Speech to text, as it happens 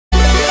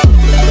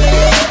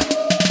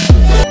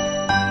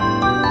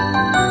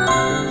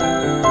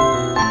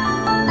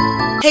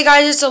Hey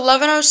guys, it's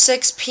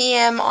 11:06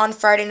 p.m. on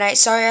Friday night.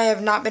 Sorry I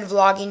have not been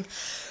vlogging,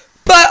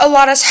 but a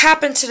lot has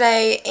happened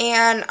today,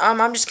 and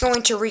I'm just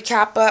going to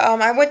recap. But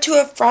I went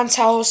to a friend's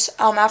house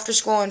after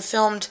school and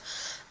filmed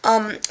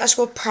a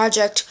school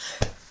project.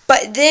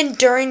 But then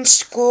during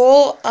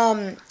school,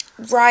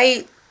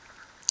 right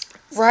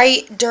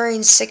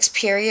during sixth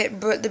period,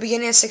 but the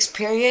beginning of sixth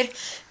period,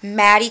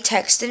 Maddie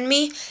texted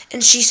me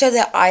and she said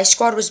that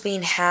iSquad was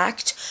being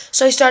hacked.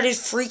 So I started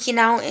freaking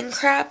out and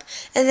crap.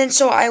 And then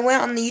so I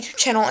went on the YouTube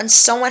channel and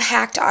someone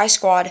hacked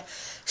iSquad.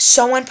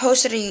 Someone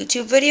posted a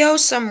YouTube video,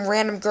 some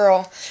random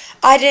girl.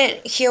 I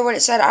didn't hear what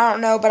it said, I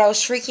don't know, but I was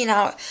freaking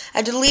out.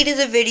 I deleted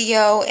the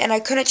video and I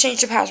couldn't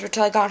change the password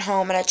till I got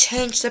home, and I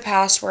changed the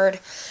password.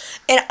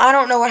 And I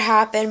don't know what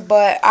happened,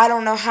 but I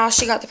don't know how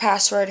she got the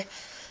password.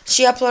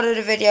 She uploaded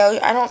a video.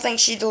 I don't think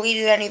she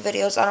deleted any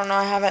videos. I don't know.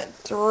 I haven't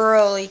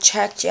thoroughly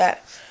checked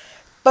yet.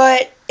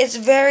 But it's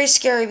very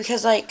scary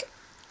because, like,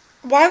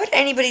 why would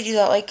anybody do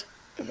that?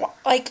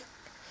 Like,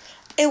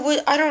 it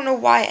would. I don't know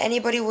why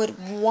anybody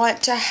would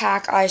want to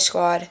hack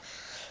iSquad.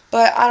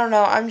 But I don't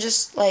know. I'm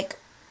just, like,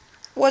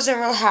 wasn't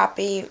real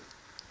happy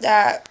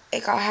that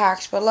it got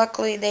hacked. But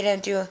luckily they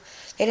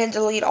didn't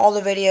delete all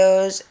the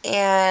videos,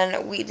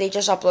 and they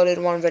just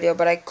uploaded one video.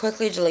 But I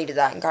quickly deleted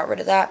that and got rid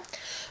of that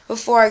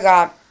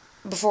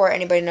before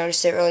anybody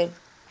noticed it, really.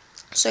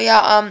 So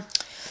yeah,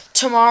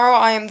 tomorrow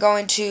I am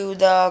going to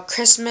the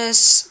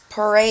Christmas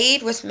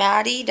parade with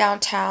Maddie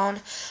downtown.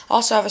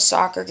 Also have a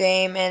soccer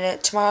game,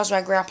 and tomorrow's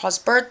my grandpa's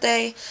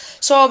birthday,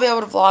 so I'll be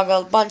able to vlog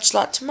a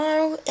lot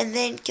tomorrow and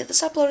then get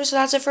this uploaded. So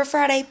that's it for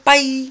Friday.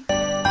 Bye.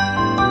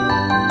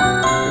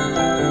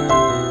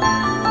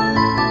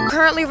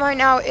 Currently right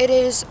now it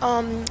is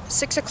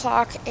 6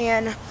 o'clock,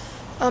 and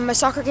my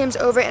soccer game's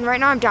over, and right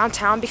now I'm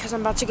downtown because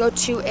I'm about to go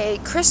to a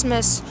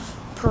Christmas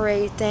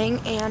parade thing,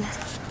 and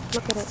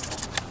look at it.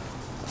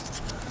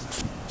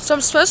 So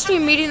I'm supposed to be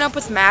meeting up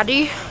with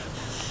Maddie,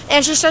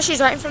 and she says she's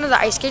right in front of the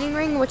ice skating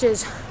ring, which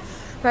is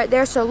right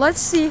there. So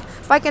let's see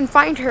if I can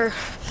find her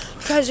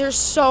because there's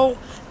so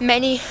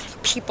many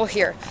people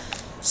here.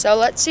 So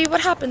let's see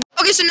what happens.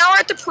 Okay, so now we're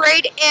at the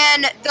parade,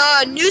 and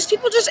the news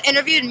people just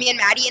interviewed me and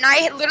Maddie, and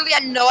I literally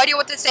had no idea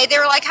what to say. They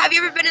were like, have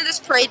you ever been to this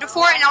parade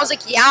before? And I was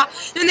like, yeah.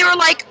 And they were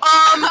like,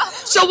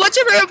 so what's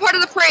your favorite part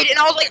of the parade? And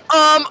I was like,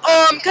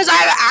 because I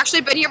have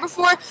actually been here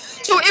before.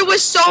 So it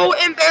was so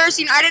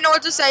embarrassing. I didn't know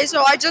what to say,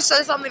 so I just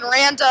said something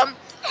random.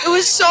 It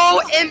was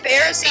so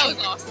embarrassing. That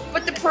was awesome.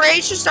 But the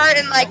parade should start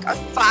in like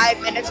 5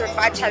 minutes or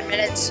 5-10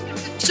 minutes.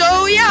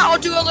 So yeah, I'll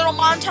do a little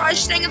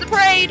montage thing of the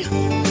parade.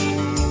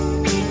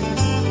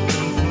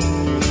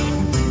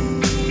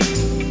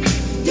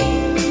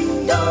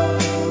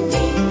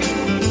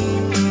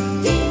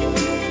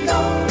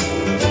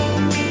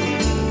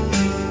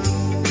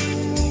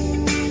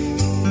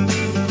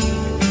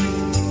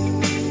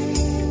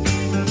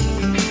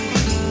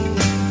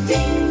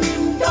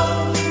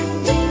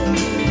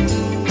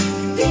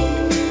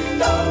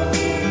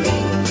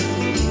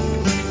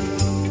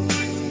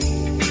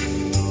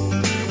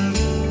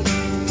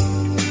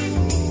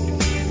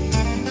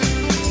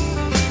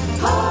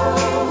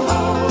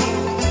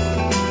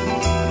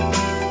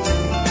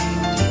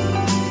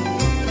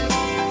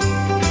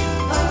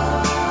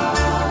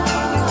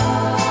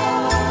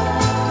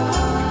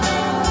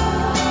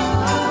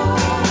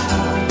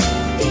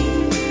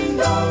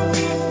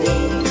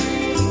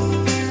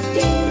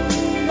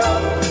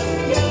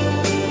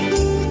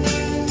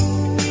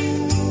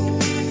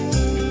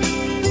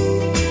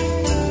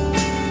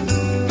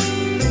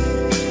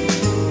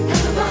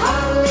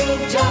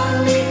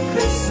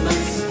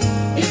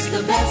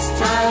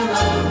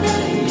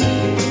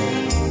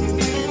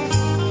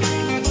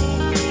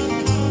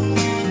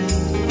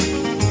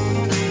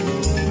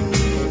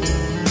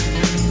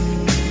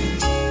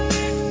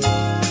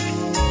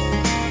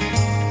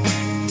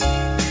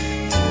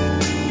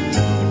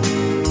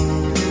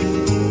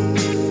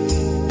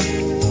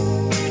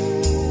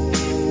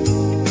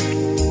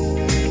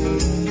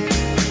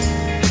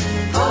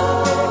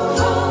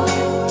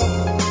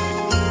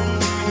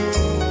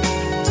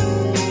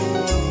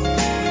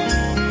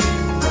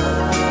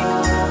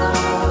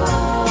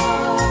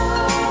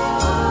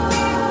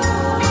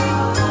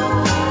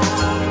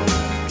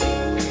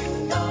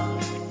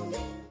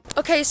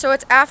 Okay, so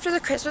it's after the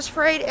Christmas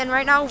parade, and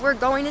right now we're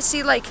going to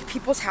see like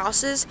people's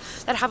houses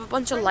that have a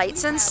bunch of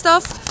lights and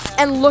stuff.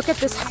 And look at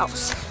this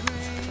house.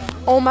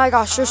 Oh my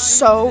gosh, there's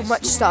so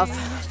much stuff.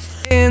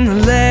 In the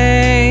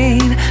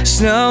lane,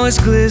 snow is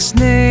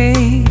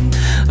glistening,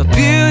 a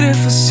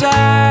beautiful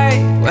sight.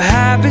 We're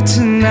happy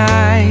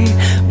tonight,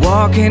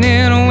 walking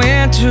in a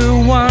winter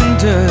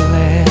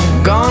wonderland.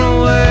 Gone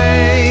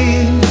away